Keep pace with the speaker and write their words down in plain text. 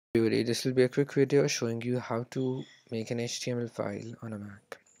Everybody, this will be a quick video showing you how to make an HTML file on a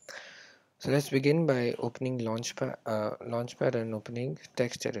Mac. So let's begin by opening Launchpad and opening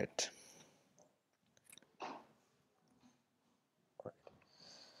TextEdit.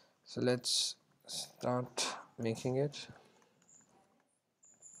 So let's start making it.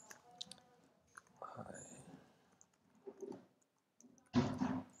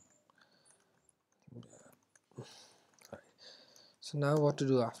 So now what to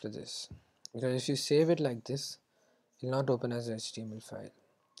do after this? Because if you save it like this, it will not open as an HTML file.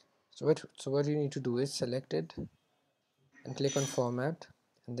 So what you need to do is select it and click on Format,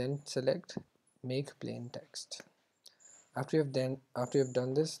 and then select Make Plain Text. After you've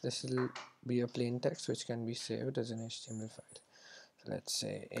done this, this will be a plain text which can be saved as an HTML file. So let's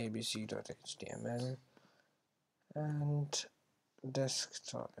say abc.html and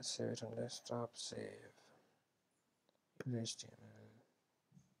desktop. Let's save it on desktop. Save HTML,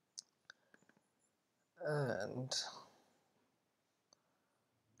 and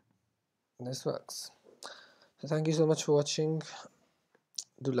this works. So thank you so much for watching.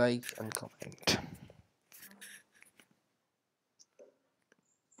 Do like and comment.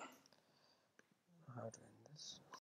 How to